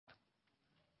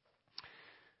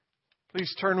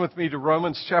Please turn with me to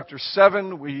Romans chapter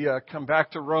 7. We come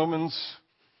back to Romans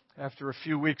after a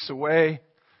few weeks away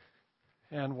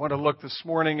and want to look this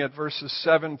morning at verses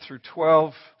 7 through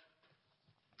 12.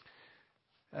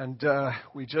 And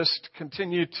we just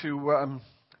continue to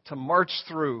march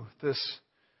through this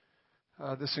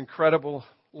incredible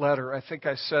letter. I think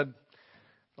I said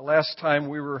the last time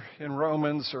we were in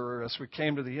Romans, or as we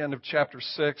came to the end of chapter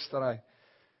 6, that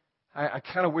I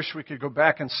kind of wish we could go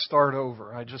back and start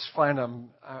over. I just find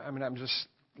I'm just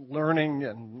learning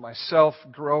and myself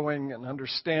growing and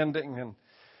understanding, and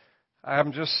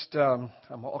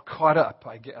I'm all caught up,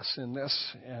 I guess, in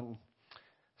this. And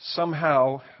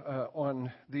somehow on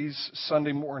these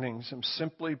Sunday mornings, I'm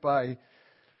simply by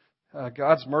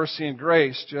God's mercy and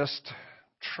grace just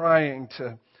trying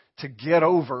to get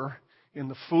over in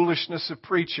the foolishness of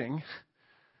preaching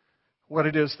what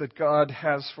it is that God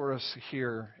has for us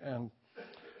here. And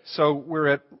so we're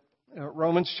at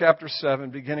Romans chapter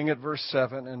 7, beginning at verse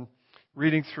 7 and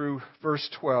reading through verse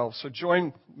 12. So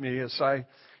join me as I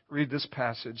read this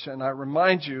passage. And I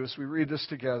remind you as we read this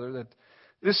together that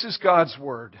this is God's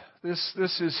Word. This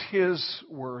is His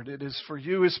Word. It is for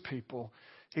you, His people.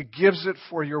 He gives it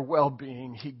for your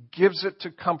well-being. He gives it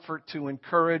to comfort, to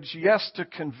encourage, yes, to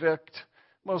convict,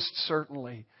 most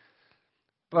certainly,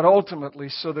 but ultimately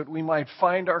so that we might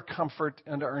find our comfort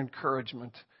and our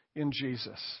encouragement in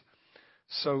Jesus.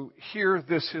 So hear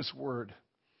this, His word.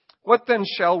 What then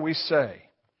shall we say?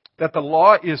 That the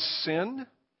law is sin?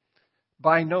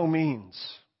 By no means.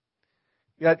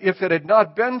 Yet if it had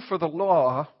not been for the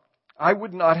law, I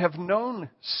would not have known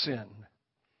sin.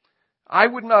 I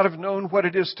would not have known what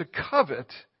it is to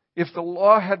covet if the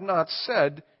law had not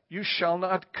said, you shall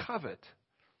not covet.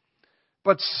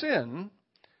 But sin,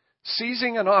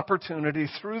 seizing an opportunity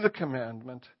through the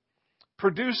commandment,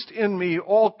 produced in me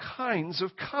all kinds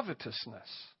of covetousness.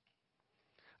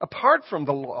 Apart from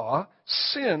the law,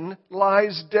 sin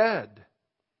lies dead.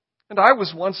 And I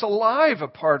was once alive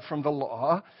apart from the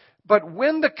law, but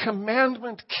when the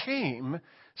commandment came,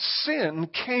 sin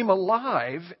came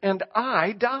alive and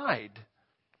I died.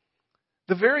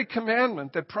 The very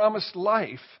commandment that promised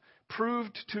life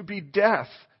proved to be death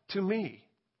to me.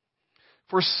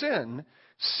 For sin,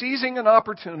 seizing an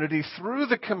opportunity through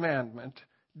the commandment,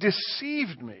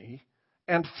 deceived me,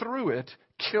 and through it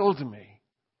killed me.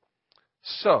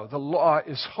 So the law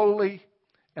is holy,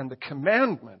 and the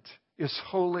commandment is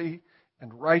holy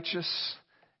and righteous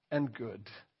and good.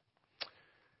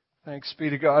 Thanks be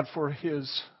to God for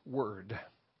His word.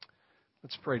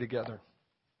 Let's pray together.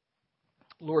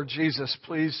 Lord Jesus,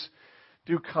 please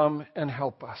do come and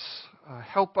help us.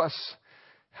 Help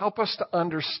us to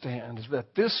understand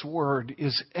that this word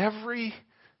is every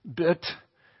bit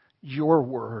your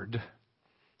word,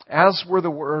 as were the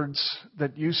words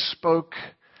that you spoke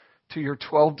to your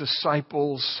 12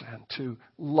 disciples and to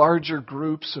larger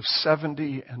groups of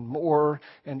 70 and more,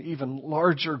 and even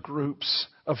larger groups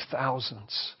of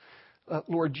thousands.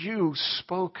 Lord, you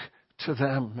spoke to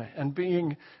them, and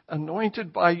being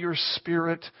anointed by your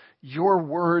Spirit, your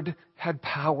word had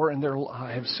power in their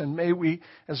lives. And may we,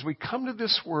 as we come to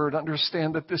this word,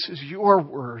 understand that this is your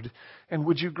word. And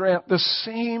would you grant the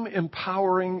same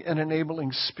empowering and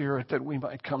enabling Spirit that we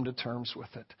might come to terms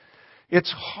with it.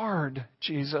 It's hard,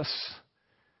 Jesus.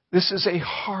 This is a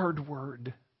hard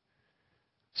word.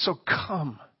 So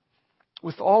come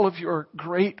with all of your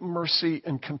great mercy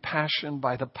and compassion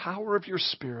by the power of your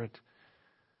Spirit,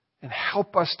 and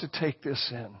help us to take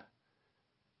this in.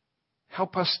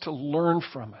 Help us to learn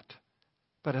from it,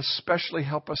 but especially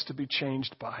help us to be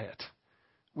changed by it.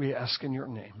 We ask in your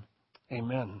name.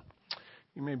 Amen.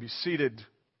 You may be seated.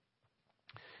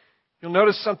 You'll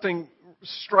notice something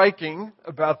striking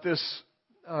about this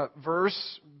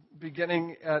verse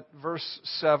beginning at verse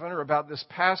 7, or about this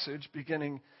passage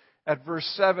beginning at verse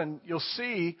 7. You'll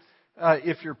see,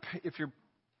 if you're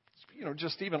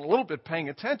just even a little bit paying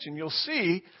attention, you'll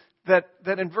see that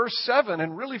in verse 7,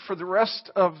 and really for the rest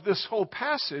of this whole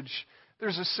passage,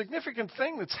 there's a significant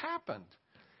thing that's happened.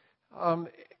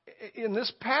 In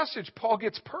this passage, Paul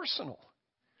gets personal.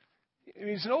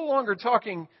 He's no longer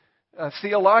talking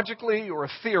theologically or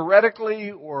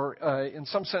theoretically or in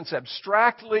some sense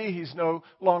abstractly. He's no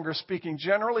longer speaking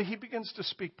generally. He begins to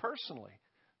speak personally.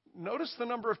 Notice the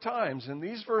number of times in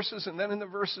these verses and then in the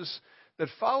verses that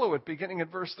follow it, beginning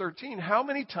at verse 13, how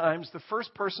many times the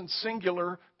first person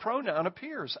singular pronoun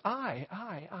appears? I.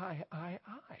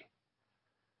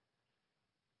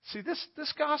 See,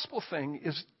 this gospel thing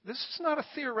this is not a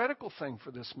theoretical thing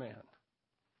for this man.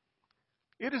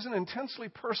 It is an intensely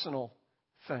personal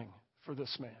thing for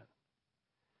this man.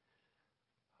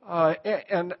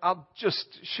 And I'll just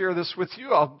share this with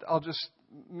you. I'll just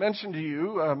mention to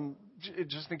you,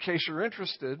 just in case you're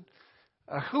interested,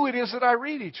 who it is that I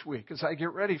read each week as I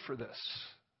get ready for this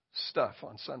stuff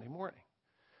on Sunday morning.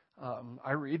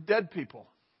 I read dead people.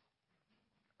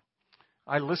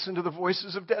 I listen to the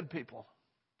voices of dead people.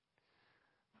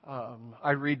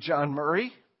 I read John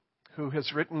Murray, who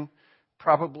has written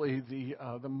probably the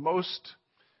most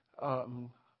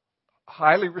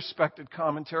highly respected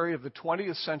commentary of the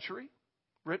 20th century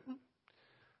written.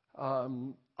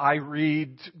 I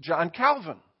read John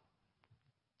Calvin,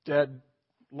 dead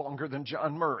longer than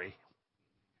John Murray.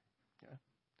 Yeah.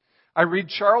 I read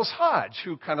Charles Hodge,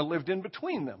 who kind of lived in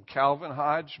between them, Calvin,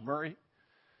 Hodge, Murray.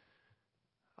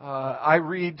 I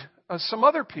read some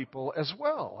other people as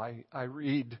well. I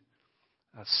read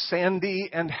Sandy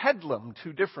and Headlam,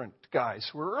 two different guys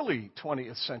who were early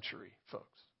 20th century folks.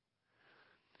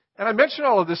 And I mention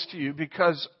all of this to you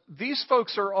because these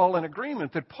folks are all in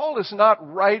agreement that Paul is not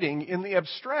writing in the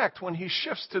abstract when he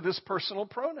shifts to this personal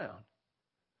pronoun.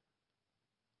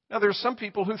 Now, there are some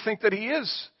people who think that he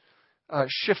is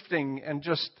shifting and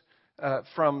just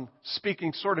from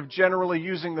speaking sort of generally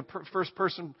using the first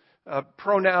person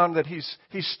pronoun, that he's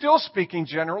still speaking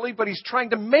generally, but he's trying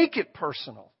to make it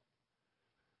personal.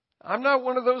 I'm not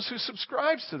one of those who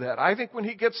subscribes to that. I think when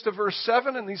he gets to verse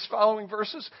 7 and these following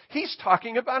verses, he's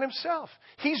talking about himself.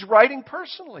 He's writing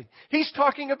personally. He's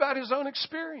talking about his own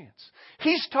experience.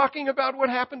 He's talking about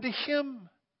what happened to him.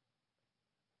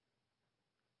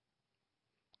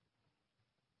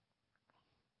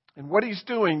 And what he's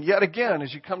doing, yet again,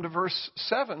 as you come to verse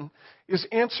 7, is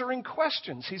answering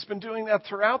questions. He's been doing that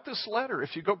throughout this letter.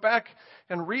 If you go back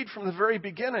and read from the very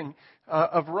beginning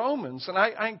of Romans, and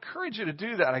I encourage you to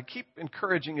do that. I keep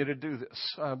encouraging you to do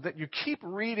this, that you keep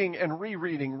reading and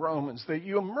rereading Romans, that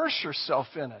you immerse yourself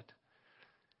in it,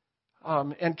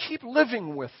 and keep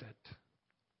living with it.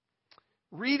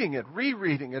 Reading it,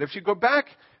 rereading it. If you go back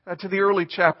to the early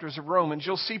chapters of Romans,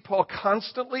 you'll see Paul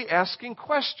constantly asking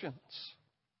questions.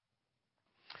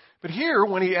 But here,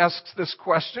 when he asks this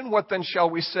question, what then shall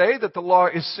we say? That the law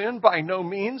is sin? By no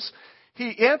means.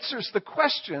 He answers the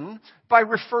question by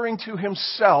referring to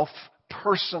himself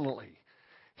personally.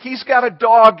 He's got a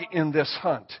dog in this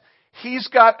hunt. He's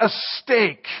got a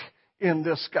stake in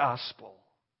this gospel.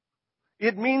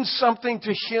 It means something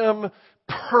to him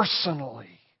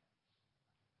personally.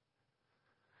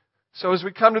 So as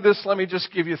we come to this, let me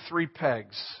just give you 3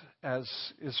 pegs, as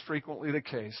is frequently the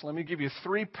case. Let me give you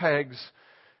 3 pegs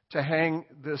to hang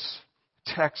this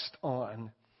text on.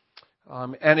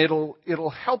 And it'll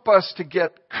help us to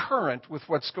get current with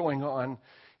what's going on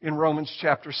in Romans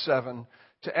chapter 7,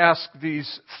 to ask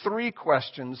these 3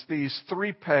 questions, these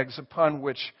 3 pegs upon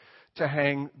which to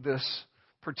hang this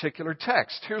particular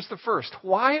text. Here's the first.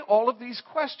 Why all of these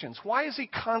questions? Why is he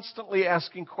constantly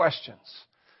asking questions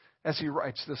as he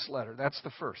writes this letter? That's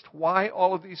the first. Why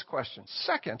all of these questions?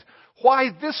 Second,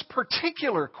 why this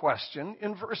particular question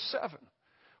in verse 7?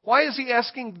 Why is he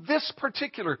asking this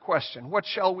particular question? What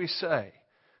shall we say?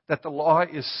 That the law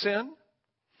is sin?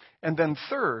 And then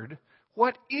third,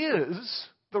 what is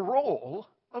the role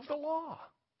of the law?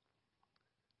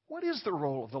 What is the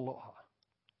role of the law?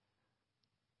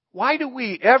 Why do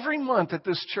we, every month at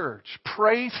this church,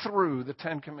 pray through the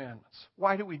 10 Commandments?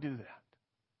 Why do we do that?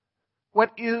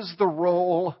 What is the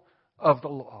role of the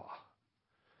law?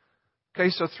 Okay,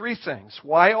 so 3 things.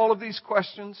 Why all of these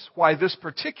questions? Why this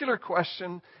particular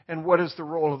question? And what is the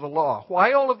role of the law?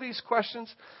 Why all of these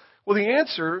questions? Well, the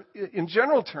answer, in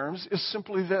general terms, is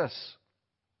simply this.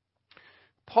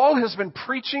 Paul has been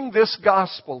preaching this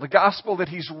gospel, the gospel that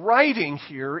he's writing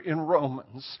here in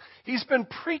Romans. He's been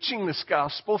preaching this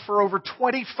gospel for over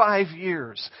 25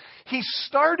 years. He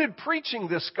started preaching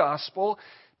this gospel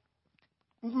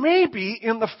maybe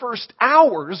in the first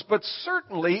hours, but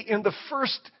certainly in the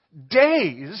first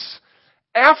days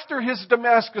after his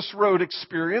Damascus Road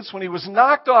experience, when he was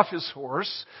knocked off his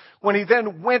horse, when he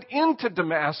then went into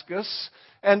Damascus,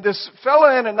 and this fellow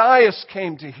Ananias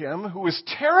came to him, who was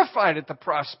terrified at the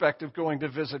prospect of going to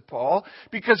visit Paul,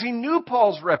 because he knew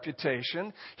Paul's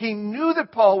reputation. He knew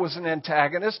that Paul was an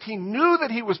antagonist. He knew that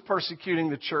he was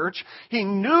persecuting the church. He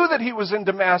knew that he was in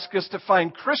Damascus to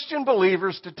find Christian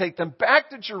believers, to take them back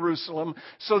to Jerusalem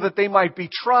so that they might be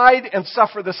tried and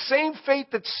suffer the same fate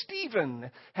that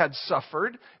Stephen had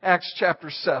suffered, Acts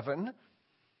chapter 7,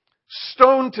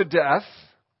 stoned to death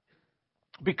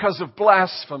because of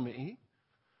blasphemy.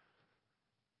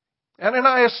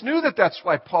 Ananias knew that that's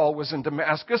why Paul was in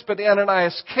Damascus, but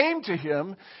Ananias came to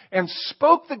him and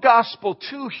spoke the gospel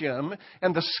to him,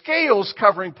 and the scales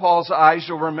covering Paul's eyes,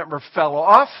 you'll remember, fell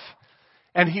off,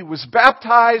 and he was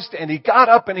baptized, and he got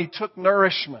up and he took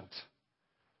nourishment.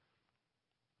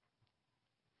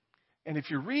 And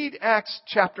if you read Acts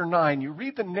chapter 9, you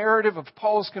read the narrative of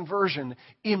Paul's conversion,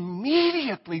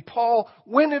 immediately Paul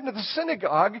went into the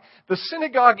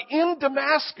synagogue in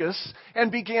Damascus,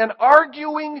 and began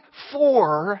arguing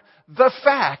for the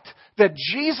fact that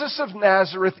Jesus of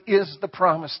Nazareth is the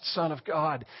promised Son of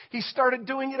God. He started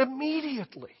doing it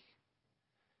immediately.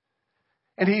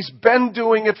 And he's been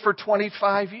doing it for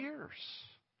 25 years.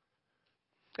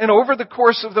 And over the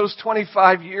course of those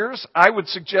 25 years, I would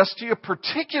suggest to you,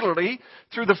 particularly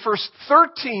through the first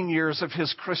 13 years of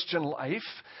his Christian life,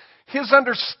 his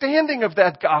understanding of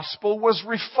that gospel was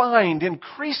refined,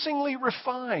 increasingly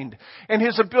refined. And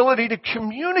his ability to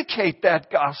communicate that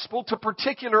gospel to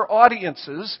particular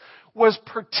audiences was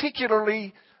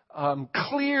particularly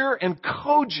clear and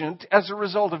cogent as a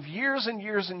result of years and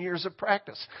years and years of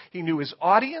practice. He knew his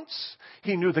audience,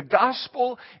 he knew the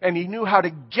gospel, and he knew how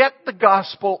to get the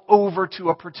gospel over to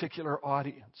a particular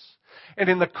audience. And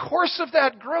in the course of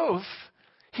that growth,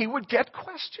 he would get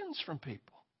questions from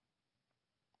people.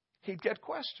 He'd get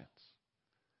questions.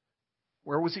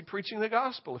 Where was he preaching the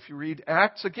gospel? If you read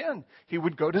Acts again, he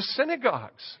would go to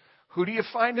synagogues. Who do you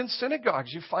find in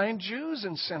synagogues? You find Jews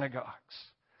in synagogues.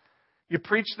 You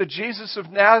preach that Jesus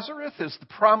of Nazareth is the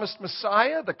promised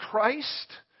Messiah, the Christ,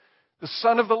 the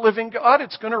Son of the living God.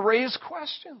 It's going to raise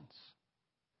questions.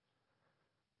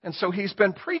 And so he's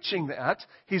been preaching that.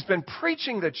 He's been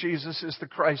preaching that Jesus is the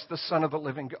Christ, the Son of the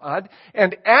living God.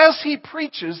 And as he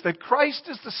preaches that Christ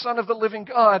is the Son of the living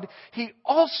God, he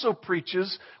also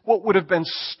preaches what would have been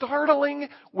startling,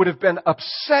 would have been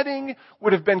upsetting,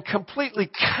 would have been completely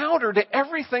counter to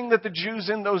everything that the Jews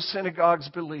in those synagogues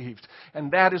believed. And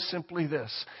that is simply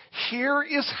this. Here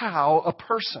is how a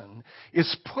person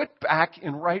is put back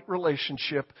in right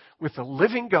relationship with the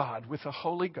living God, with the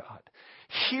holy God.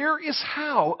 Here is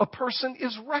how a person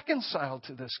is reconciled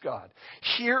to this God.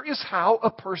 Here is how a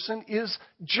person is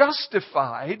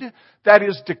justified, that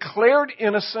is, declared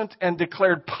innocent and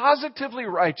declared positively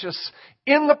righteous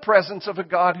in the presence of a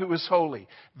God who is holy.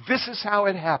 This is how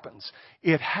it happens.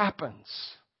 It happens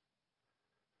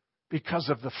because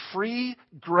of the free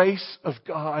grace of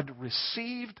God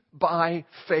received by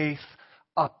faith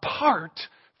apart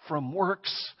from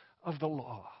works of the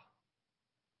law.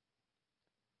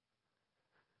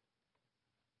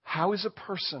 How is a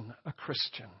person a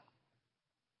Christian?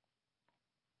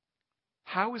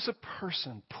 How is a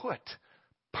person put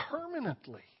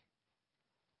permanently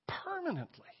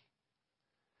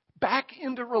back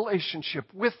into relationship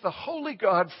with the holy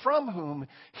God from whom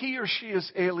he or she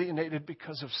is alienated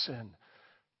because of sin?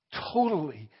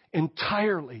 Totally,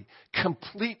 entirely,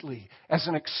 completely, as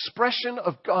an expression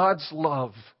of God's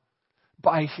love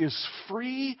by his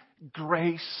free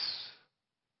grace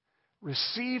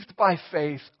received by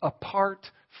faith apart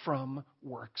from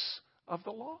works of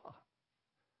the law.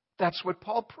 That's what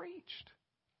Paul preached.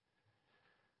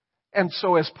 And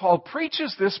so as Paul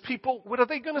preaches this, people, what are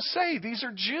they going to say? These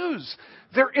are Jews.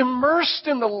 They're immersed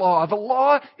in the law. The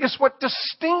law is what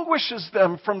distinguishes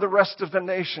them from the rest of the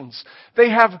nations. They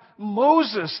have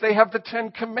Moses. They have the Ten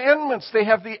Commandments. They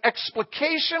have the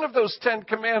explication of those Ten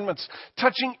Commandments,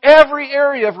 touching every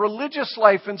area of religious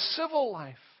life and civil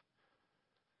life.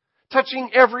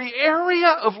 Touching every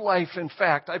area of life, in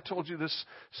fact. I've told you this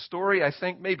story, I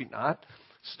think, maybe not.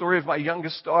 Story of my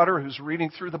youngest daughter who's reading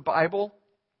through the Bible.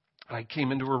 I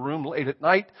came into her room late at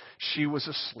night. She was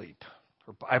asleep.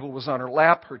 Her Bible was on her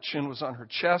lap. Her chin was on her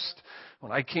chest.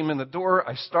 When I came in the door,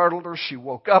 I startled her. She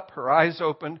woke up. Her eyes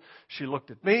opened. She looked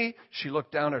at me. She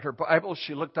looked down at her Bible.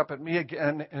 She looked up at me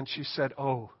again, and she said,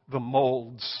 "Oh, the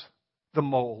molds. The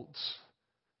molds.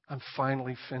 I'm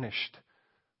finally finished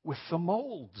with the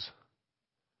molds."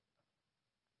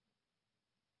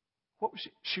 What was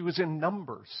she? She was in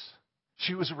Numbers.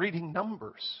 She was reading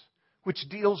Numbers, which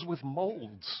deals with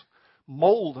molds.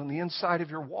 Mold on the inside of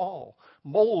your wall.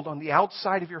 Mold on the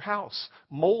outside of your house.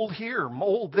 Mold here,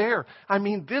 mold there. I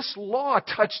mean, this law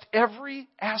touched every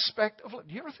aspect of it.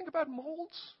 Do you ever think about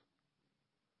molds?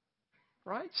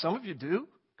 Right? Some of you do,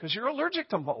 because you're allergic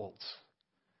to molds.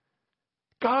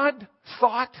 God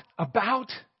thought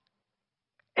about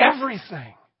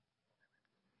everything.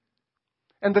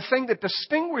 And the thing that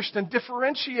distinguished and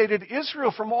differentiated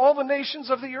Israel from all the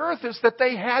nations of the earth is that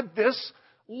they had this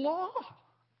law.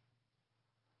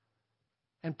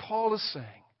 And Paul is saying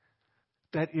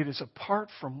that it is apart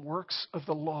from works of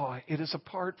the law. It is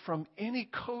apart from any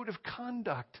code of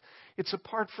conduct. It's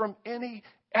apart from any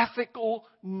ethical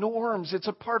norms. It's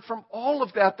apart from all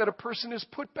of that a person is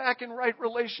put back in right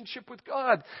relationship with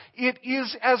God. It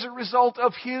is as a result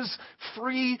of his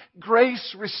free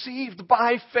grace received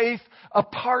by faith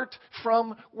apart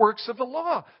from works of the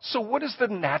law. So what is the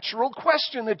natural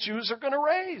question that Jews are going to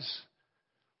raise?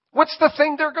 What's the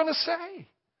thing they're going to say?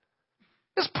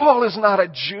 This Paul is not a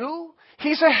Jew.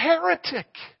 He's a heretic.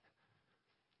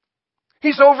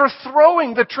 He's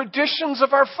overthrowing the traditions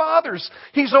of our fathers.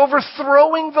 He's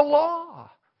overthrowing the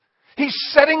law. He's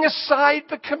setting aside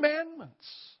the commandments.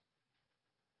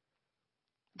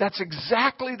 That's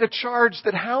exactly the charge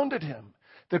that hounded him,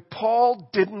 that Paul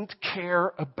didn't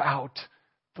care about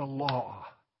the law,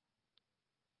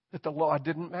 that the law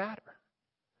didn't matter.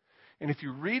 And if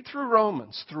you read through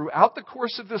Romans throughout the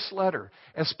course of this letter,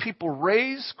 as people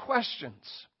raise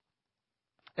questions,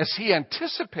 as he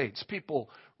anticipates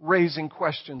people raising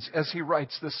questions as he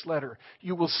writes this letter,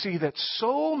 you will see that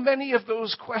so many of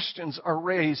those questions are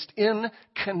raised in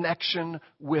connection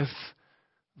with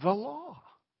the law.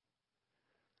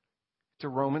 To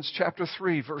Romans chapter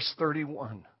 3, verse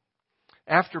 31.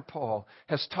 After Paul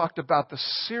has talked about the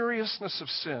seriousness of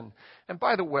sin. And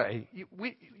by the way,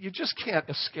 you just can't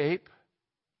escape.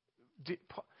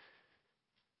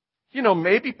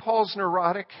 Maybe Paul's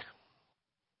neurotic.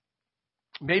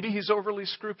 Maybe he's overly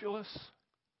scrupulous.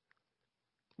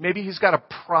 Maybe he's got a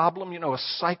problem, a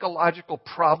psychological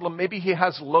problem. Maybe he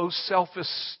has low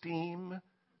self-esteem.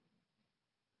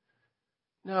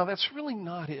 No, that's really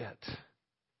not it.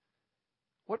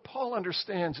 What Paul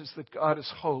understands is that God is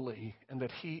holy and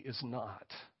that he is not.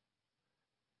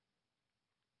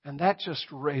 And that just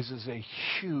raises a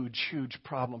huge, huge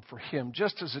problem for him,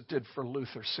 just as it did for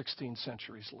Luther 16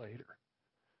 centuries later.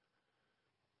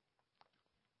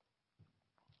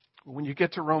 When you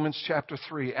get to Romans chapter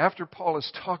 3, after Paul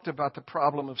has talked about the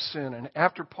problem of sin, and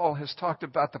after Paul has talked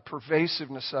about the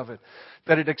pervasiveness of it,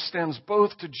 that it extends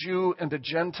both to Jew and to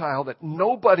Gentile, that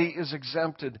nobody is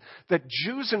exempted, that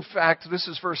Jews, in fact, this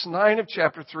is verse 9 of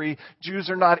chapter 3,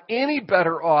 Jews are not any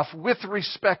better off with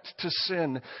respect to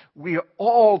sin. We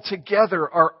all together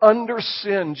are under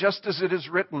sin, just as it is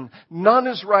written, none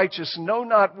is righteous, no,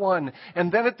 not one.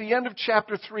 And then at the end of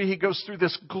chapter 3, he goes through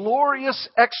this glorious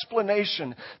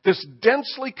explanation, this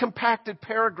densely compacted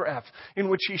paragraph in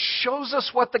which he shows us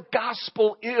what the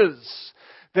gospel is.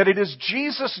 That it is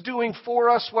Jesus doing for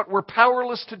us what we're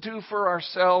powerless to do for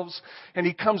ourselves. And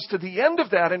he comes to the end of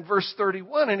that in verse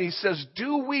 31 and he says,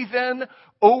 do we then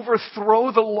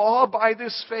overthrow the law by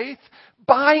this faith?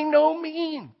 By no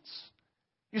means.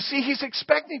 You see, he's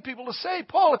expecting people to say,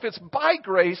 Paul, if it's by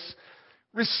grace,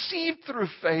 received through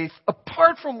faith,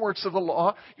 apart from works of the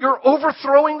law, you're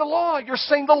overthrowing the law. You're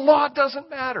saying the law doesn't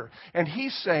matter. And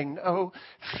he's saying, no,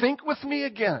 think with me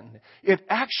again. It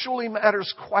actually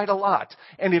matters quite a lot.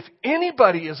 And if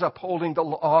anybody is upholding the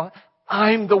law,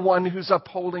 I'm the one who's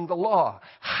upholding the law.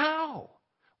 How?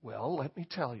 Well, let me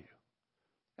tell you.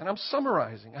 And I'm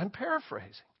summarizing. I'm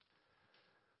paraphrasing.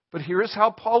 But here is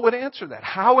how Paul would answer that.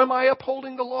 How am I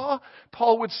upholding the law?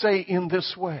 Paul would say in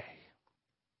this way.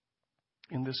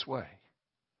 In this way.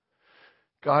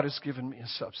 God has given me a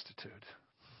substitute.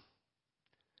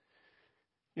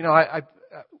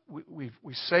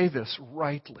 We say this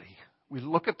rightly. We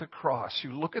look at the cross.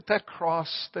 You look at that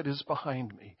cross that is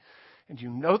behind me, and you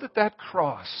know that that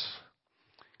cross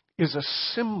is a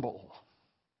symbol,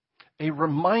 a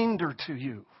reminder to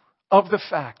you of the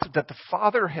fact that the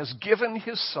Father has given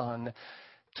His Son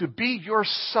to be your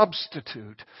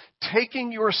substitute,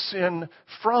 taking your sin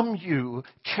from you,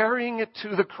 carrying it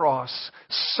to the cross,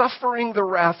 suffering the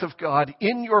wrath of God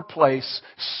in your place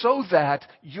so that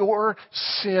your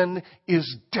sin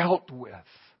is dealt with.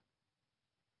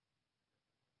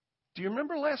 Do you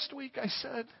remember last week I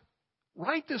said,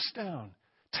 write this down.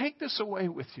 Take this away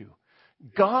with you.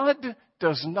 God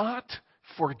does not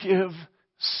forgive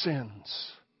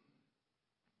sins.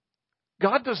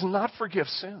 God does not forgive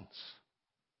sins.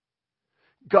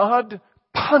 God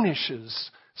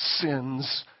punishes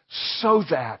sins so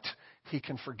that He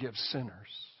can forgive sinners.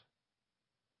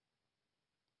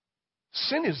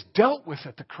 Sin is dealt with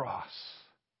at the cross.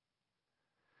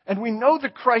 And we know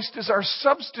that Christ is our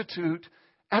substitute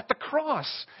at the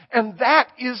cross. And that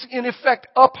is, in effect,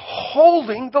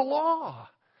 upholding the law.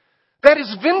 That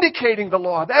is vindicating the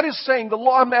law. That is saying the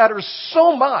law matters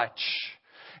so much,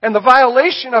 and the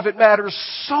violation of it matters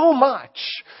so much,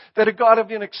 that a God of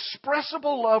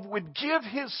inexpressible love would give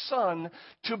His Son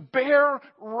to bear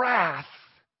wrath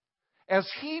as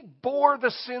He bore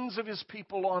the sins of His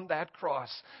people on that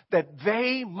cross, that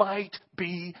they might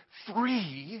be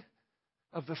free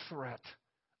of the threat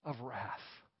of wrath,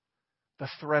 the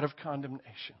threat of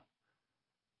condemnation,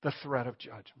 the threat of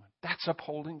judgment. That's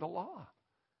upholding the law.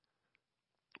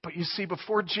 But you see,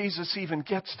 before Jesus even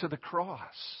gets to the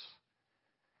cross,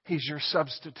 He's your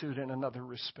substitute in another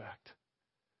respect.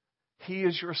 He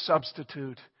is your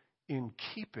substitute in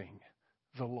keeping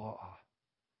the law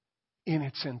in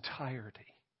its entirety.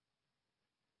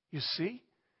 You see?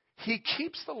 He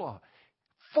keeps the law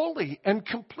fully and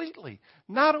completely.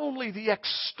 Not only the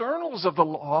externals of the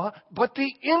law, but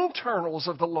the internals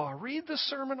of the law. Read the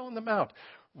Sermon on the Mount.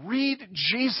 Read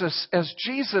Jesus as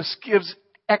Jesus gives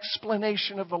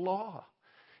explanation of the law.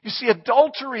 You see,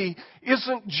 adultery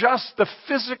isn't just the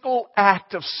physical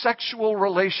act of sexual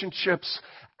relationships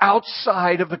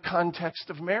outside of the context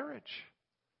of marriage.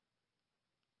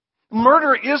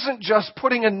 Murder isn't just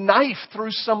putting a knife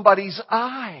through somebody's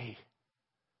eye.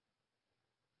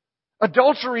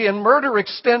 Adultery and murder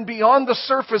extend beyond the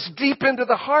surface, deep into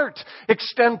the heart,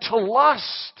 extend to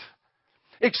lust,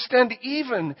 extend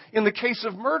even, in the case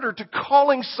of murder, to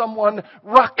calling someone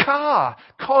rakah,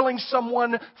 calling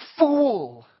someone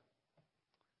fool.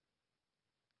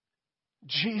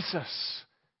 Jesus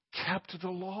kept the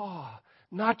law,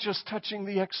 not just touching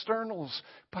the externals,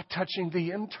 but touching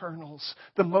the internals,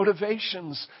 the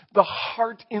motivations, the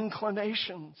heart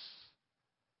inclinations,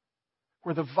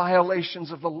 where the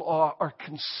violations of the law are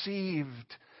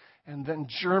conceived and then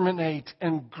germinate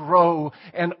and grow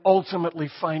and ultimately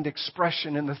find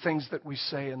expression in the things that we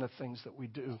say and the things that we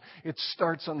do. It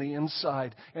starts on the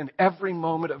inside, and every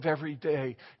moment of every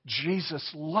day, Jesus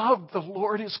loved the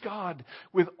Lord his God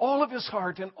with all of his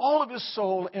heart and all of his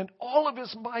soul and all of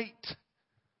his might.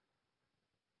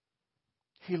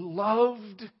 He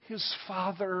loved his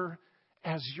Father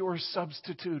as your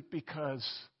substitute because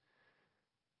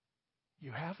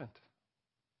you haven't.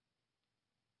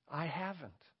 I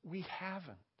haven't. We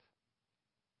haven't.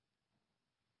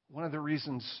 One of the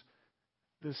reasons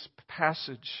this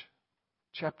passage,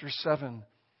 chapter 7,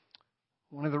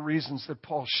 one of the reasons that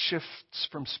Paul shifts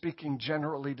from speaking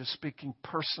generally to speaking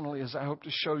personally, as I hope to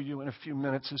show you in a few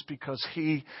minutes, is because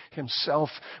he himself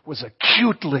was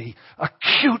acutely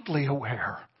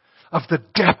aware of the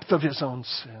depth of his own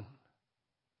sin.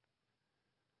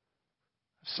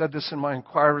 I've said this in my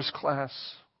inquirer's class.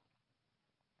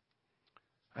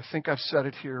 I think I've said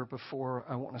it here before.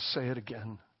 I want to say it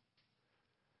again.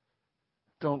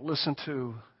 Don't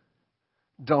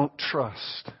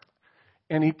trust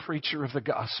any preacher of the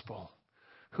gospel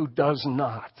who does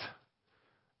not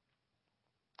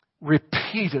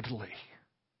repeatedly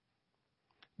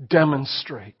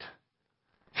demonstrate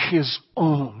his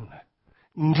own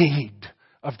need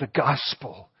of the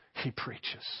gospel he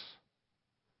preaches.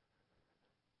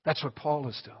 That's what Paul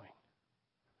is doing.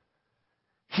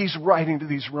 He's writing to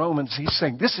these Romans. He's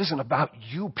saying, this isn't about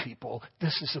you people.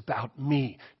 This is about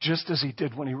me. Just as he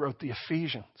did when he wrote the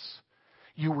Ephesians.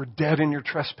 You were dead in your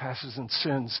trespasses and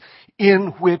sins,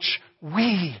 in which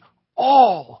we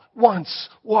all once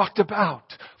walked about,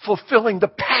 fulfilling the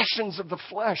passions of the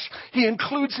flesh. He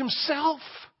includes himself.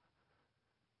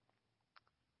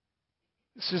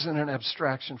 This isn't an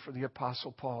abstraction for the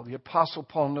Apostle Paul. The Apostle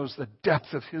Paul knows the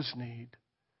depth of his need.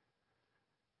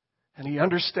 And he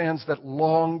understands that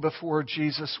long before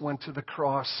Jesus went to the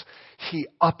cross, he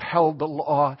upheld the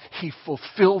law, he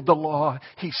fulfilled the law,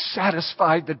 he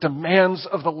satisfied the demands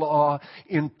of the law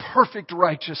in perfect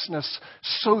righteousness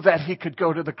so that he could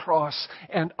go to the cross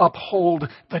and uphold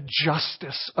the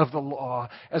justice of the law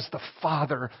as the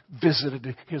Father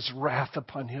visited his wrath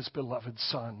upon his beloved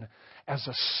Son as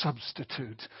a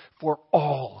substitute for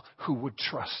all who would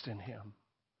trust in him.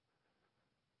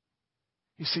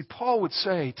 You see, Paul would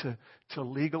say to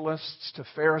legalists, to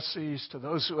Pharisees, to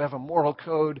those who have a moral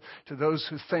code, to those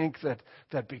who think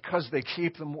that because they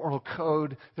keep the moral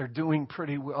code, they're doing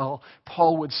pretty well.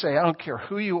 Paul would say, I don't care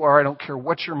who you are, I don't care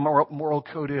what your moral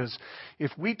code is. If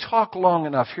we talk long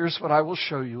enough, here's what I will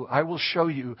show you. I will show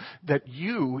you that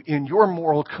you, in your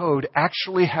moral code,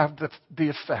 actually have the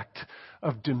effect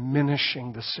of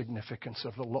diminishing the significance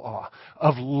of the law,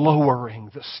 of lowering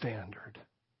the standard.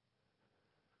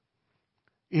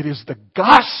 It is the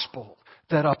gospel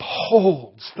that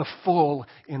upholds the full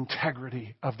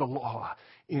integrity of the law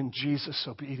in Jesus'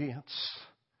 obedience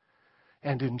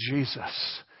and in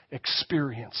Jesus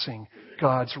experiencing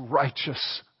God's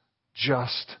righteous,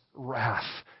 just wrath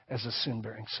as a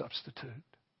sin-bearing substitute.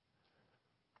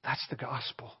 That's the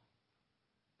gospel.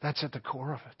 That's at the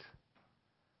core of it.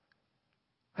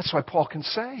 That's why Paul can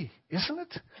say, isn't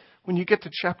it? When you get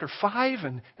to chapter 5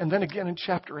 and then again in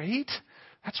chapter 8,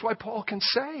 that's why Paul can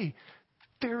say,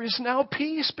 there is now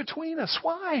peace between us.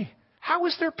 Why? How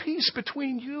is there peace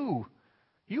between you?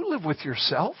 You live with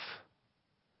yourself.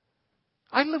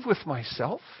 I live with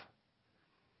myself.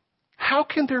 How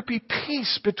can there be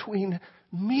peace between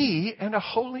me and a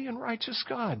holy and righteous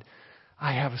God?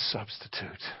 I have a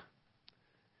substitute.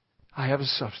 I have a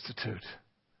substitute.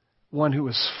 One who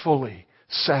has fully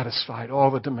satisfied all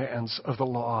the demands of the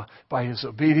law by his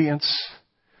obedience.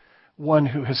 One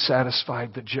who has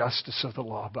satisfied the justice of the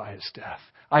law by his death.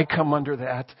 I come under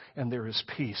that, and there is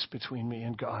peace between me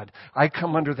and God. I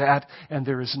come under that, and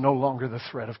there is no longer the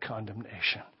threat of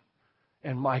condemnation.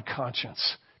 And my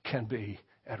conscience can be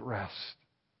at rest.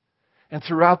 And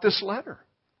throughout this letter,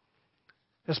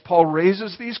 as Paul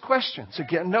raises these questions,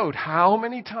 again, note how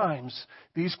many times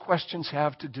these questions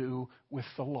have to do with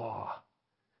the law.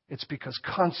 It's because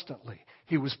constantly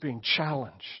he was being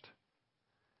challenged.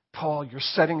 Paul, you're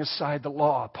setting aside the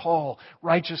law. Paul,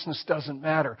 righteousness doesn't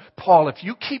matter. Paul, if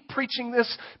you keep preaching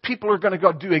this, people are going to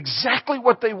go do exactly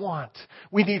what they want.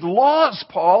 We need laws,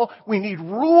 Paul. We need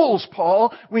rules,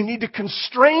 Paul. We need to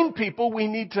constrain people. We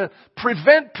need to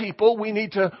prevent people. We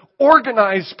need to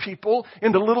organize people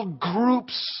into little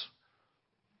groups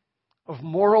of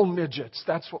moral midgets.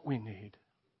 That's what we need.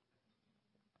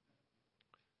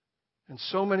 And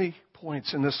so many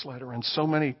points in this letter and so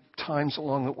many times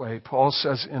along the way, Paul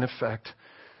says, in effect,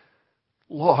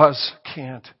 laws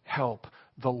can't help.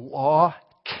 The law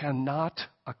cannot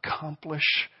accomplish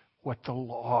what the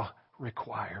law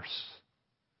requires.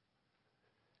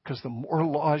 Because the more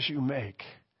laws you make,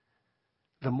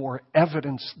 the more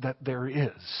evidence that there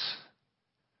is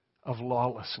of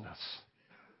lawlessness.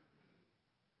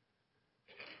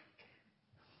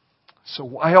 So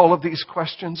why all of these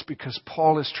questions? Because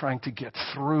Paul is trying to get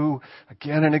through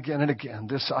again and again and again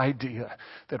this idea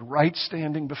that right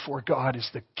standing before God is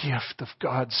the gift of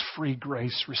God's free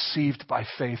grace received by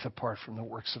faith apart from the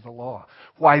works of the law.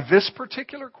 Why this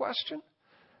particular question?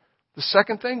 The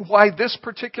second thing, why this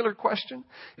particular question?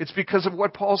 It's because of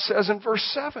what Paul says in verse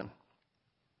 7.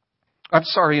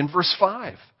 In verse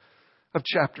 5 of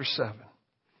chapter 7. Look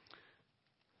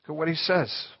at what he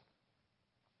says.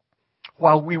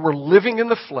 While we were living in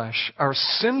the flesh, our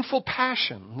sinful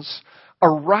passions,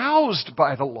 aroused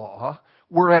by the law,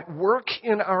 were at work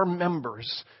in our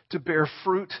members to bear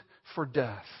fruit for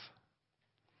death.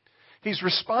 He's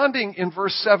responding in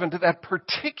verse 7 to that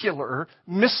particular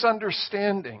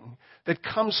misunderstanding that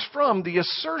comes from the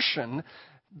assertion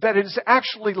that it is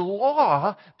actually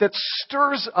law that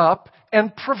stirs up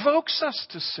and provokes us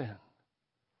to sin.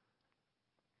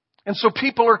 And so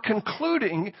people are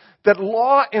concluding that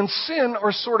law and sin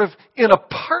are sort of in a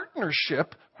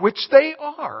partnership, which they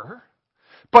are.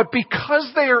 But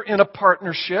because they are in a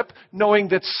partnership, knowing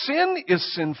that sin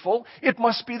is sinful, it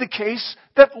must be the case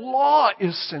that law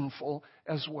is sinful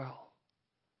as well.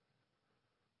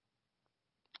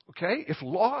 Okay? If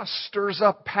law stirs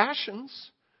up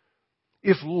passions,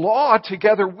 if law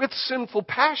together with sinful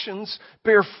passions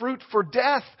bear fruit for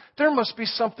death, there must be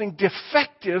something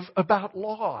defective about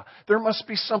law. There must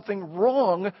be something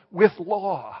wrong with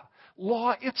law.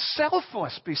 Law itself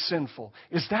must be sinful.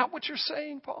 Is that what you're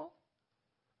saying, Paul?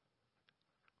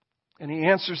 And he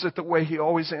answers it the way he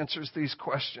always answers these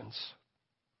questions.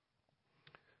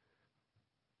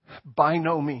 By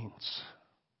no means.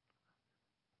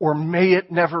 Or may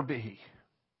it never be.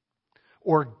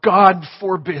 Or God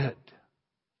forbid.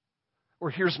 Or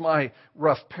here's my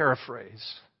rough paraphrase.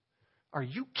 Are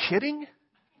you kidding?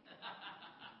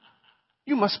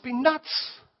 You must be nuts.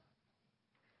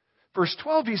 Verse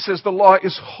 12, he says, the law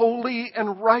is holy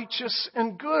and righteous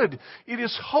and good. It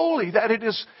is holy, that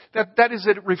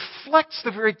it reflects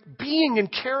the very being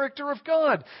and character of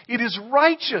God. It is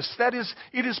righteous, that is,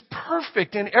 it is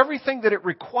perfect in everything that it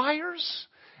requires.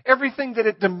 Everything that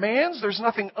it demands, there's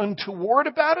nothing untoward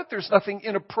about it. There's nothing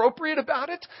inappropriate about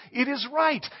it. It is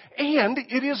right. And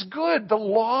it is good. The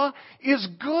law is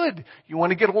good. You want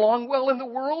to get along well in the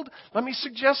world? Let me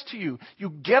suggest to you,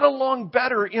 you get along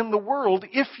better in the world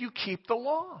if you keep the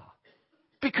law.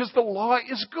 Because the law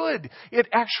is good. It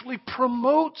actually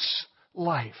promotes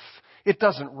life. It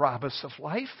doesn't rob us of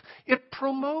life. It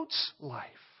promotes life.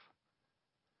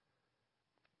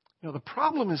 The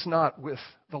problem is not with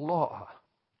the law.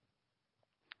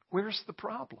 Where's the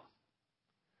problem?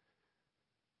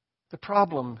 The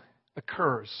problem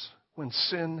occurs when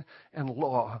sin and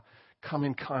law come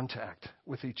in contact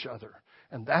with each other.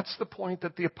 And that's the point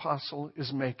that the apostle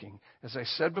is making. As I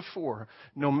said before,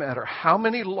 no matter how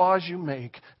many laws you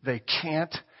make, they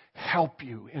can't help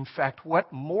you. In fact,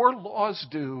 what more laws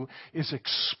do is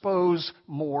expose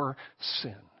more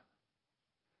sin.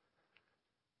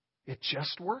 It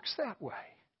just works that way.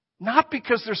 Not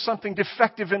because there's something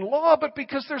defective in law, but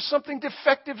because there's something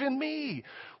defective in me.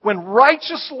 When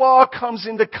righteous law comes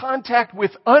into contact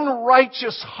with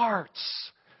unrighteous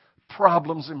hearts,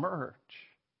 problems emerge.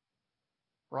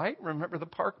 Right? Remember the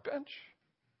park bench?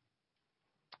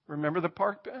 Remember the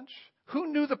park bench?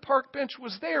 Who knew the park bench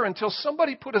was there until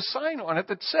somebody put a sign on it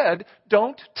that said,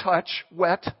 "Don't touch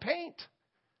wet paint"?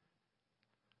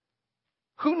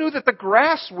 Who knew that the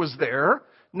grass was there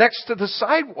next to the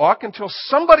sidewalk until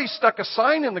somebody stuck a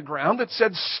sign in the ground that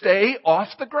said, "Stay off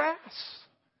the grass."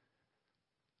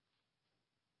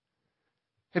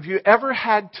 Have you ever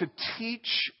had to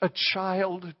teach a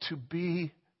child to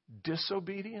be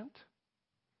disobedient?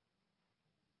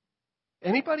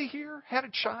 Anybody here had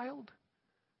a child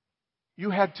you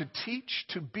had to teach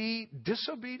to be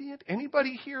disobedient?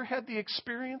 Anybody here had the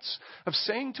experience of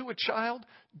saying to a child,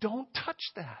 "Don't touch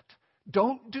that.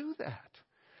 Don't do that"?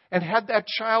 And had that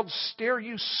child stare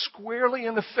you squarely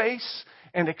in the face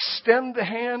and extend the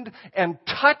hand and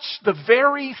touch the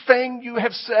very thing you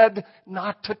have said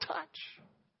not to touch?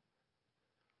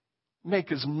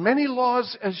 Make as many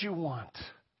laws as you want.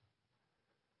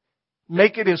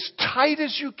 Make it as tight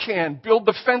as you can. Build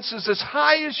the fences as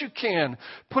high as you can.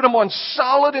 Put them on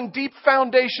solid and deep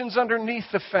foundations underneath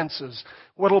the fences.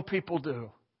 What'll people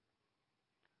do?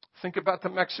 Think about the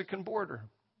Mexican border.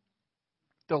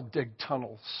 They'll dig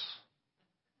tunnels.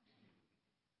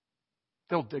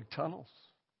 They'll dig tunnels.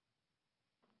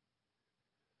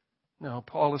 No,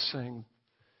 Paul is saying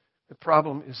the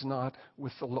problem is not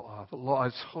with the law. The law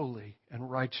is holy and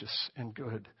righteous and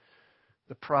good.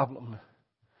 The problem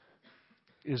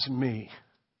is me.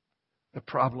 The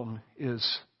problem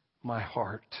is my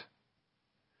heart.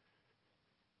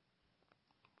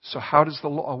 So how does the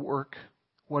law work?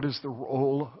 What is the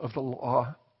role of the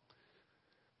law?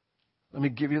 Let me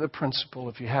give you the principle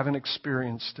if you haven't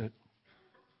experienced it.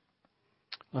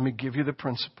 Let me give you the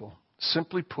principle.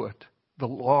 Simply put, the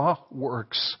law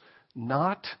works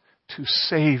not to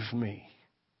save me.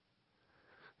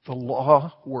 The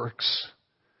law works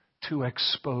to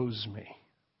expose me.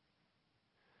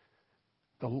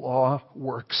 The law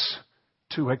works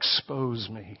to expose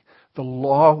me. The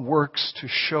law works to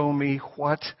show me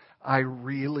what I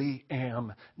really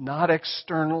am. Not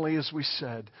externally, as we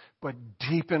said, but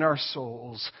deep in our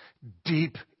souls,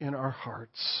 deep in our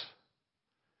hearts.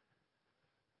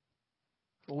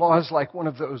 The law is like one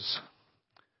of those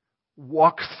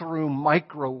walk-through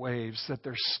microwaves that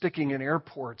they're sticking in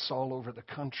airports all over the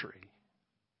country.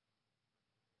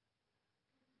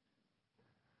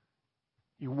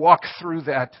 You walk through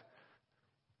that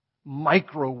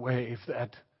microwave,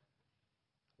 that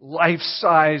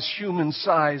life-size,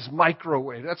 human-size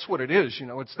microwave. That's what it is,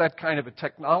 It's that kind of a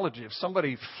technology. If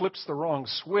somebody flips the wrong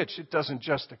switch, it doesn't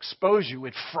just expose you,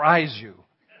 it fries you.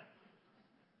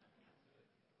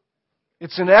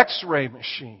 It's an X-ray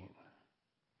machine.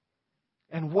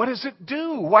 And what does it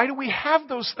do? Why do we have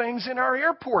those things in our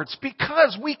airports?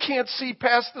 Because we can't see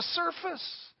past the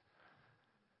surface.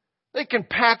 They can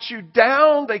pat you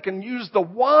down, they can use the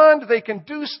wand, they can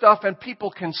do stuff, and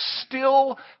people can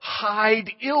still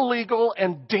hide illegal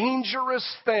and dangerous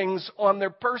things on their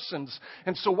persons.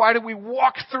 And so why do we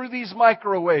walk through these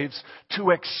microwaves?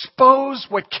 To expose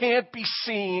what can't be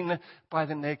seen by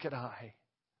the naked eye.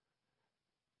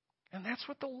 And that's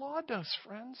what the law does,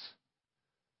 friends.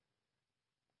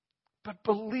 But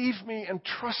believe me and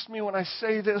trust me when I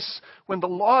say this, when the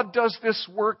law does this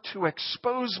work to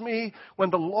expose me,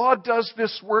 when the law does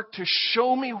this work to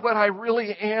show me what I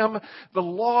really am, the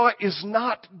law is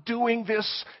not doing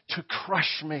this to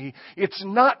crush me. It's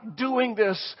not doing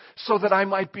this so that I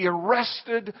might be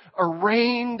arrested,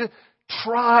 arraigned,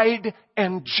 tried,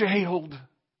 and jailed.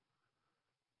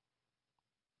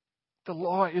 The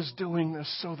law is doing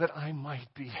this so that I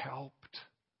might be helped.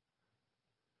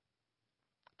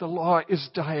 The law is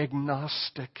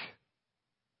diagnostic.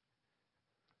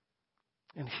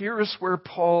 And here is where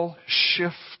Paul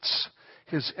shifts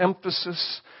his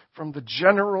emphasis from the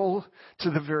general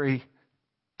to the very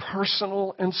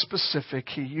personal and specific.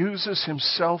 He uses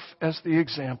himself as the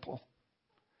example.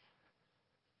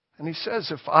 And he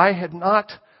says, if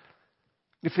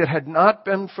it had not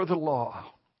been for the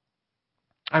law,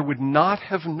 I would not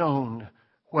have known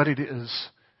what it is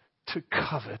to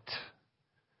covet.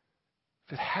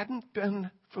 If it hadn't been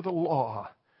for the law,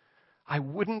 I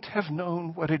wouldn't have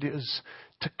known what it is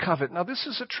to covet. Now, this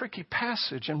is a tricky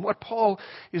passage, and what Paul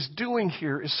is doing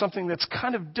here is something that's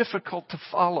kind of difficult to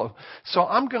follow. So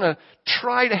I'm going to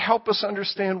try to help us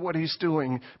understand what he's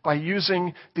doing by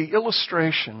using the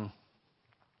illustration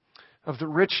of the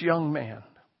rich young man.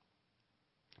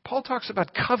 Paul talks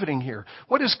about coveting here.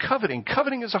 What is coveting?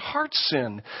 Coveting is a heart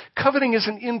sin. Coveting is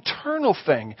an internal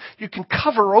thing. You can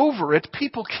cover over it.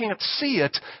 People can't see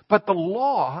it, but the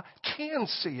law can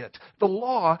see it. The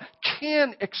law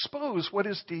can expose what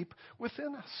is deep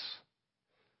within us.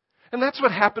 And that's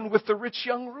what happened with the rich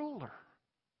young ruler.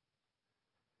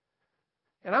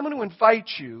 And I'm going to invite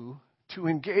you to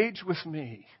engage with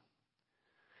me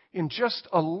in just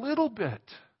a little bit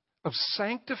of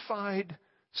sanctified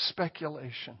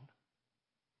speculation.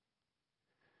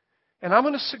 And I'm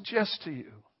going to suggest to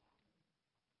you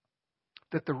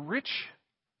that the rich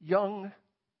young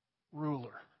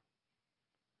ruler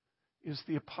is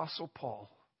the Apostle Paul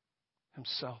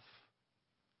himself.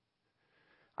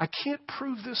 I can't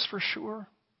prove this for sure,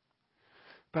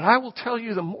 but I will tell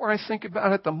you, the more I think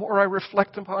about it, the more I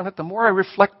reflect upon it, the more I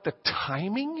reflect the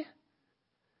timing.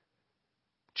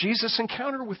 Jesus'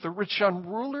 encounter with the rich young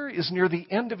ruler is near the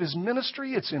end of his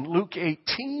ministry. It's in Luke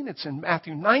 18, it's in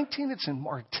Matthew 19, it's in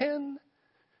Mark 10.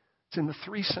 It's in the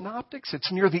three synoptics.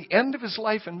 It's near the end of his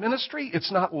life and ministry.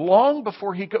 It's not long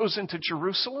before he goes into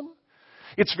Jerusalem.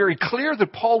 It's very clear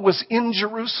that Paul was in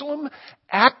Jerusalem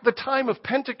at the time of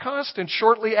Pentecost and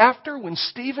shortly after, when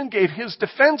Stephen gave his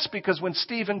defense, because when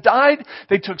Stephen died,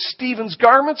 they took Stephen's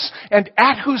garments, and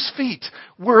at whose feet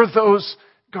were those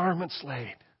garments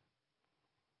laid?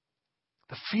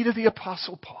 The feet of the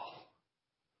Apostle Paul.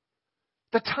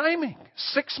 The timing,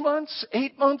 6 months,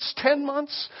 8 months, 10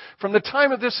 months, from the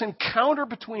time of this encounter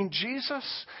between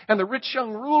Jesus and the rich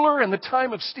young ruler and the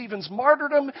time of Stephen's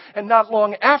martyrdom, and not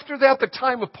long after that, the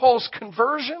time of Paul's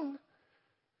conversion.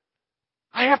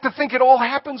 I have to think it all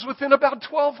happens within about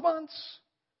 12 months.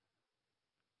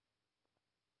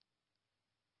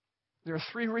 There are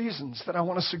 3 reasons that I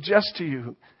want to suggest to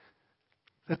you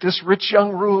that this rich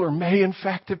young ruler may in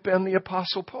fact have been the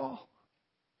Apostle Paul.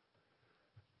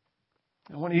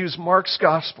 I want to use Mark's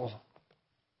Gospel.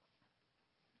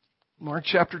 Mark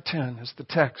chapter 10 is the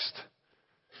text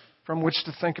from which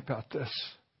to think about this.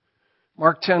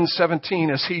 Mark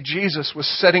 10:17, as he, Jesus, was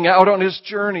setting out on his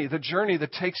journey, the journey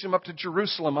that takes him up to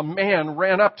Jerusalem, a man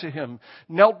ran up to him,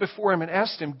 knelt before him and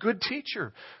asked him, "Good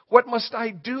teacher, what must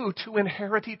I do to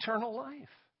inherit eternal life?"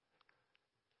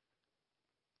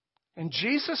 And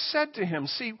Jesus said to him,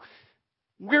 see,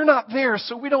 we're not there,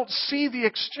 so we don't see the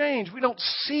exchange. We don't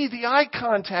see the eye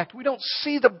contact. We don't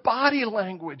see the body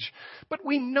language. But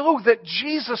we know that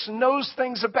Jesus knows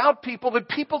things about people that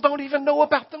people don't even know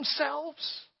about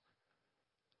themselves.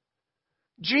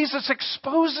 Jesus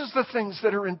exposes the things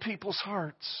that are in people's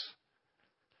hearts.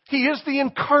 He is the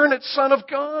incarnate Son of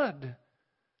God.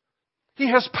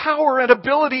 He has power and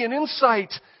ability and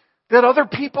insight that other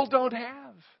people don't have.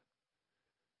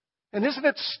 And isn't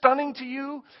it stunning to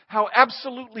you how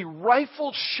absolutely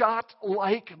rifle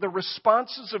shot-like the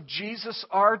responses of Jesus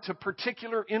are to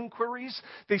particular inquiries?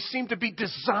 They seem to be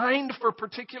designed for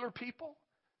particular people.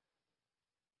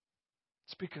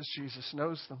 It's because Jesus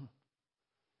knows them.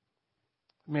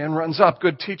 The man runs up,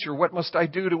 "Good teacher, what must I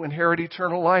do to inherit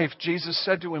eternal life?" Jesus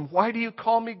said to him, "Why do you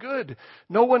call me good?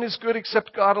 No one is good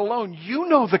except God alone. You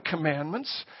know the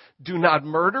commandments. Do not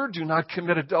murder, do not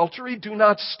commit adultery, do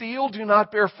not steal, do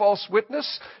not bear false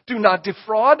witness, do not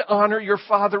defraud, honor your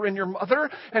father and your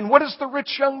mother." And what does the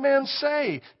rich young man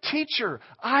say? "Teacher,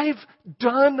 I've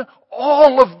done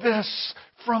all of this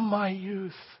from my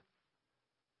youth."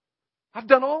 I've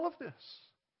done all of this.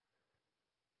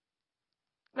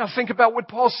 Now think about what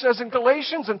Paul says in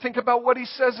Galatians and think about what he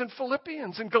says in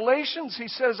Philippians. In Galatians, he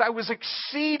says, "I was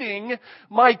exceeding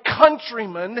my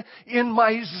countrymen in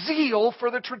my zeal for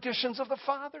the traditions of the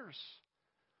fathers."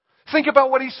 Think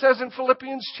about what he says in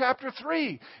Philippians chapter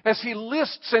 3 as he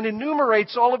lists and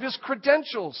enumerates all of his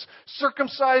credentials.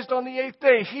 Circumcised on the 8th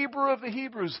day, Hebrew of the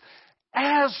Hebrews,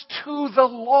 as to the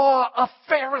law, a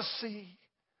Pharisee.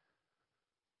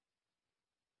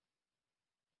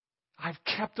 I've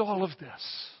kept all of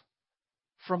this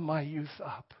from my youth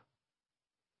up.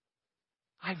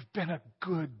 I've been a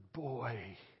good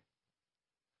boy.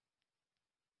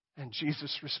 And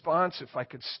Jesus' response, if I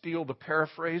could steal the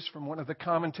paraphrase from one of the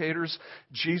commentators,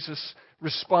 Jesus'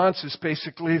 response is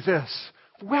basically this: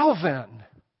 "Well then,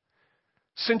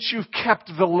 since you've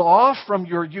kept the law from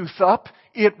your youth up,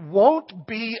 it won't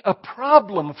be a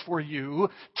problem for you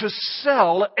to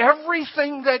sell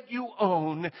everything that you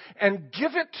own and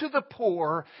give it to the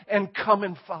poor and come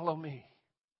and follow me."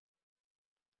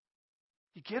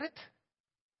 You get it?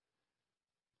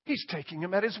 He's taking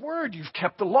him at his word. You've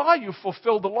kept the law. You've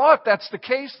fulfilled the law. If that's the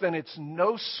case, then it's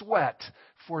no sweat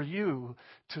for you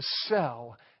to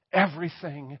sell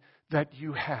everything that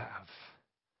you have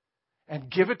and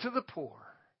give it to the poor.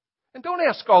 And don't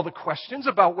ask all the questions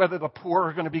about whether the poor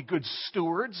are going to be good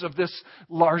stewards of this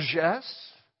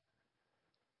largesse.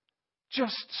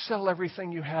 Just sell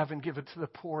everything you have and give it to the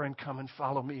poor and come and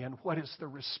follow me. And what is the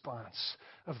response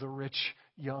of the rich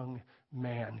young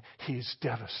man? He's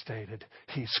devastated.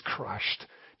 He's crushed.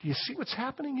 Do you see what's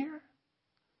happening here?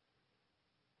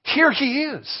 Here he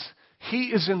is.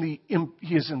 He is in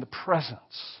the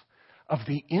presence of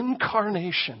the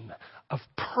incarnation of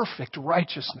perfect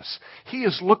righteousness. He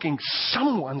is looking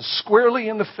someone squarely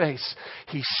in the face.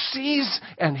 He sees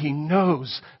and he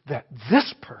knows that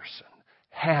this person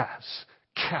has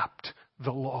kept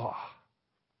the law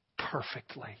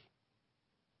perfectly.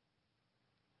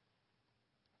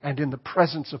 And in the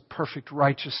presence of perfect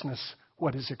righteousness,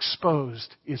 what is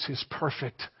exposed is his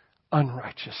perfect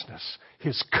unrighteousness,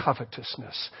 his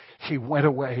covetousness. He went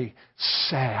away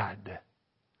sad.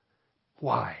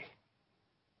 Why?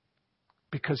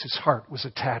 Because his heart was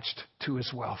attached to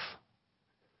his wealth.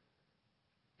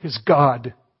 His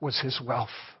God was his wealth.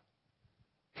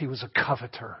 He was a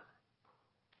coveter.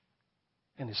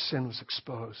 And his sin was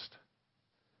exposed.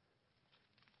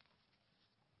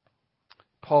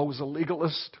 Paul was a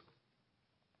legalist,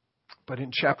 but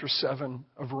in chapter 7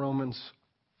 of Romans,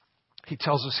 he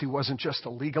tells us he wasn't just a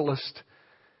legalist.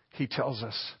 He tells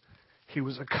us he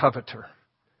was a coveter.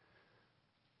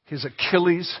 His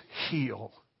Achilles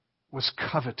heel was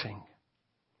coveting.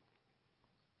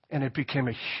 And it became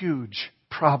a huge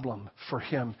problem for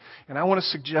him. And I want to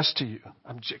suggest to you,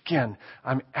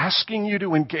 I'm asking you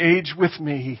to engage with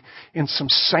me in some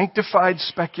sanctified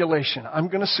speculation. I'm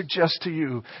going to suggest to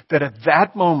you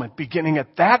that beginning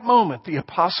at that moment, the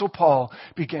Apostle Paul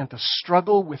began to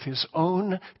struggle with his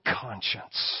own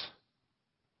conscience.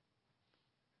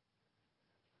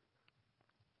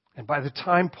 And by the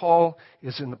time Paul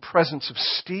is in the presence of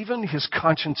Stephen, his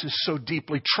conscience is so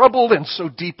deeply troubled and so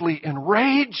deeply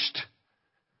enraged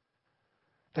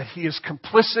that he is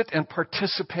complicit and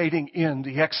participating in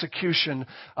the execution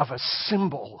of a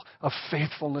symbol of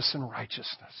faithfulness and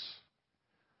righteousness.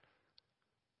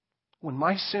 When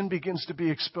my sin begins to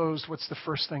be exposed, what's the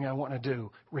first thing I want to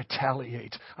do?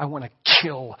 Retaliate. I want to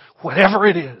kill whatever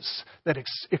it is that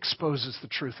exposes the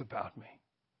truth about me.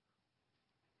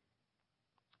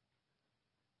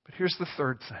 But here's the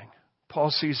third thing.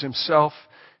 Paul sees himself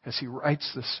as he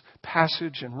writes this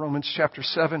passage in Romans chapter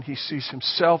 7. He sees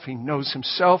himself, he knows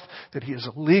himself, that he is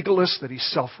a legalist, that he's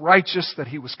self-righteous, that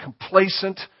he was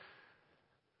complacent,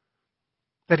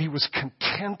 that he was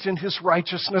content in his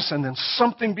righteousness, and then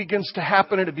something begins to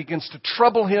happen and it begins to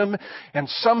trouble him, and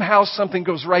somehow something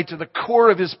goes right to the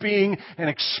core of his being and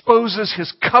exposes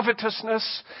his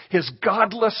covetousness, his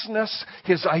godlessness,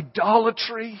 his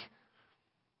idolatry.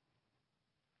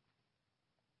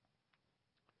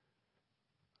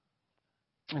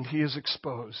 And he is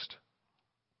exposed.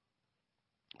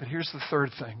 But here's the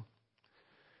third thing.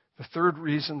 The third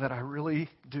reason that I really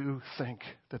do think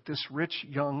that this rich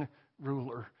young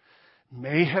ruler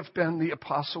may have been the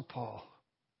Apostle Paul.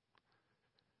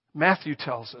 Matthew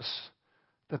tells us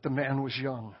that the man was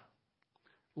young.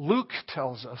 Luke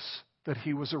tells us that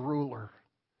he was a ruler.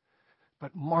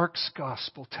 But Mark's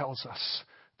gospel tells us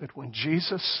that when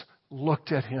Jesus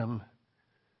looked at him,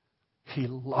 he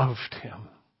loved him.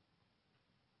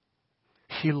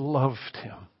 He loved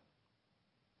him.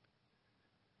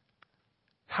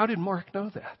 How did Mark know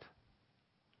that?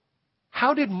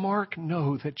 How did Mark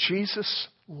know that Jesus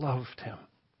loved him?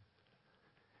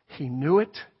 He knew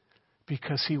it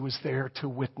because he was there to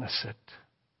witness it.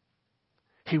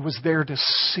 He was there to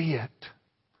see it.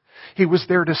 He was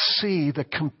there to see the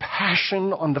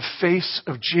compassion on the face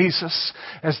of Jesus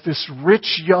as this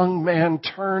rich young man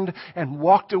turned and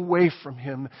walked away from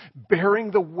him,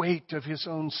 bearing the weight of his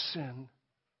own sin.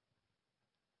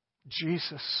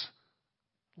 Jesus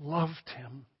loved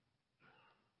him.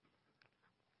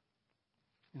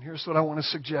 And here's what I want to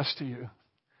suggest to you.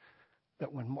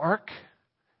 That when Mark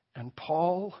and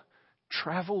Paul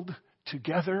traveled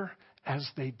together as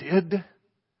they did,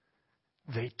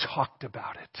 they talked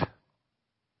about it.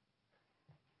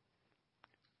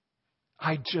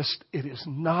 It is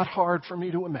not hard for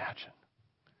me to imagine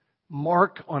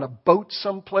Mark on a boat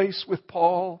someplace with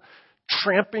Paul,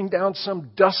 tramping down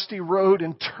some dusty road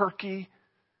in Turkey.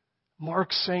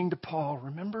 Mark saying to Paul,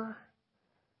 remember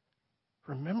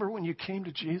when you came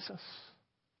to Jesus?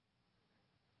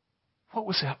 What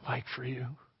was that like for you?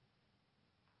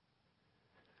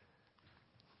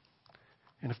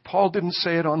 And if Paul didn't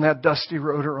say it on that dusty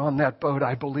road or on that boat,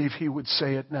 I believe he would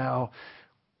say it now.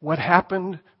 What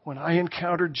happened when I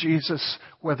encountered Jesus,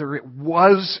 whether it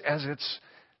was as it's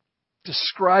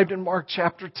described in Mark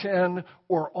chapter 10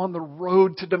 or on the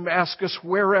road to Damascus,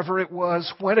 wherever it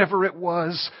was, whenever it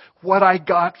was, what I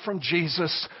got from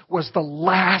Jesus was the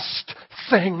last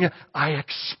thing I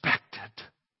expected.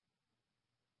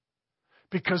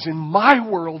 Because in my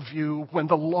worldview, when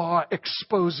the law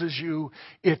exposes you,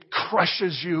 it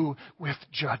crushes you with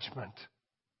judgment.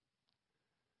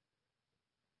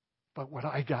 But what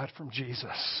I got from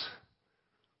Jesus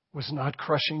was not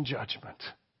crushing judgment.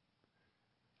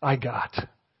 I got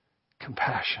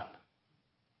compassion.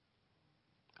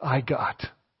 I got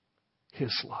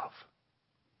His love.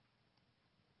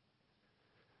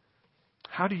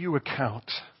 How do you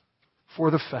account for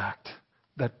the fact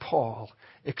that Paul,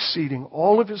 exceeding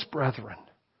all of his brethren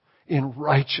in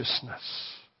righteousness,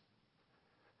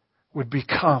 would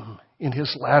become, in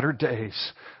his latter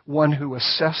days, one who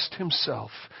assessed himself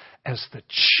as the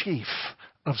chief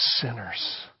of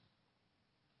sinners.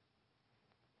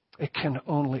 It can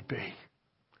only be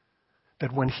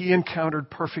that when he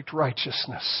encountered perfect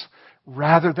righteousness,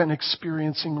 rather than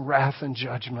experiencing wrath and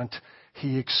judgment,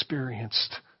 he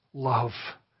experienced love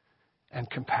and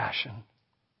compassion.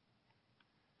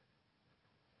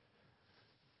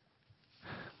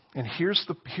 And here's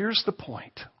the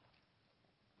point.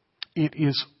 It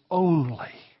is only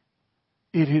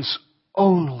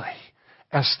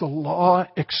as the law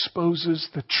exposes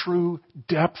the true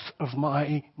depth of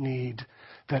my need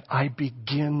that I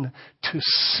begin to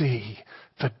see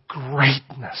the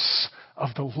greatness of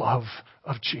the love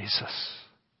of Jesus.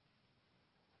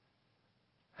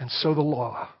 And so the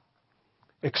law,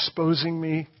 exposing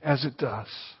me as it does,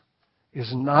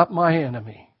 is not my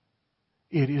enemy.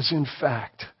 It is, in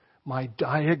fact, my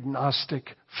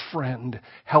diagnostic friend,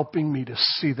 helping me to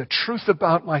see the truth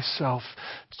about myself,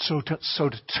 so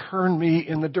to turn me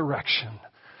in the direction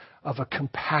of a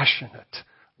compassionate,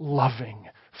 loving,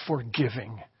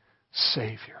 forgiving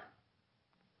Savior.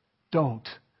 Don't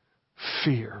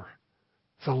fear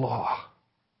the law.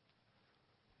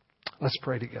 Let's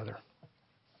pray together.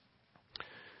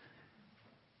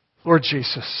 Lord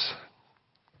Jesus,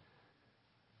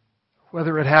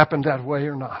 whether it happened that way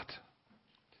or not,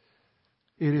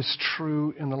 it is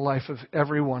true in the life of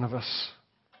every one of us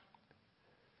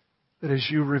that as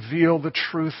you reveal the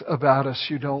truth about us,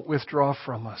 you don't withdraw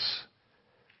from us,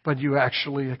 but you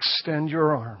actually extend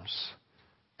your arms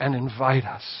and invite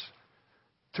us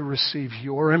to receive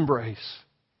your embrace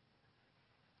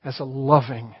as a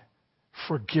loving,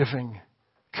 forgiving,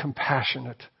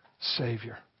 compassionate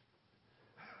Savior.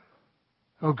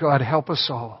 Oh God, help us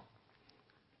all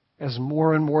as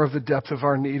more and more of the depth of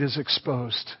our need is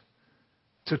exposed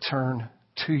to turn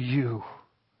to you.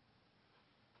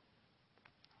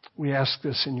 We ask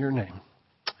this in your name.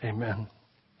 Amen.